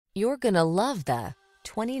You're gonna love the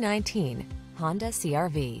 2019 Honda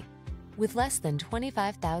CR-V. With less than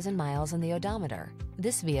 25,000 miles on the odometer,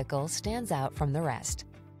 this vehicle stands out from the rest.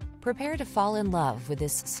 Prepare to fall in love with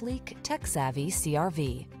this sleek, tech-savvy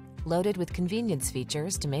CR-V. Loaded with convenience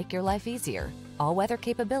features to make your life easier, all-weather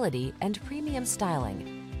capability, and premium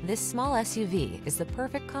styling, this small SUV is the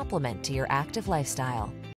perfect complement to your active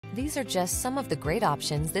lifestyle. These are just some of the great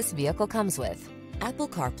options this vehicle comes with: Apple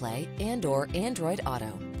CarPlay and/or Android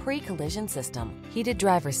Auto, pre-collision system, heated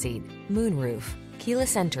driver's seat, moonroof,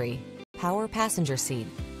 keyless entry, power passenger seat,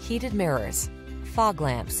 heated mirrors, fog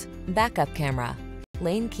lamps, backup camera,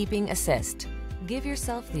 lane keeping assist. Give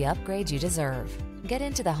yourself the upgrade you deserve. Get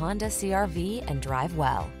into the Honda CR-V and drive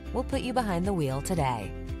well. We'll put you behind the wheel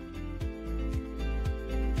today.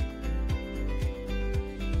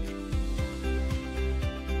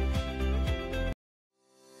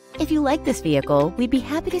 If you like this vehicle, we'd be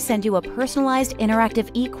happy to send you a personalized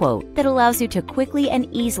interactive e-quote that allows you to quickly and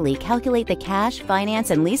easily calculate the cash,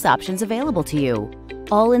 finance, and lease options available to you.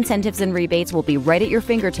 All incentives and rebates will be right at your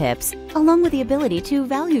fingertips, along with the ability to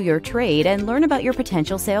value your trade and learn about your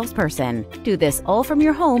potential salesperson. Do this all from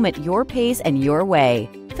your home at your pace and your way.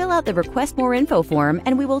 Fill out the Request More Info form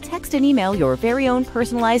and we will text and email your very own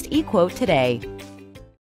personalized e-quote today.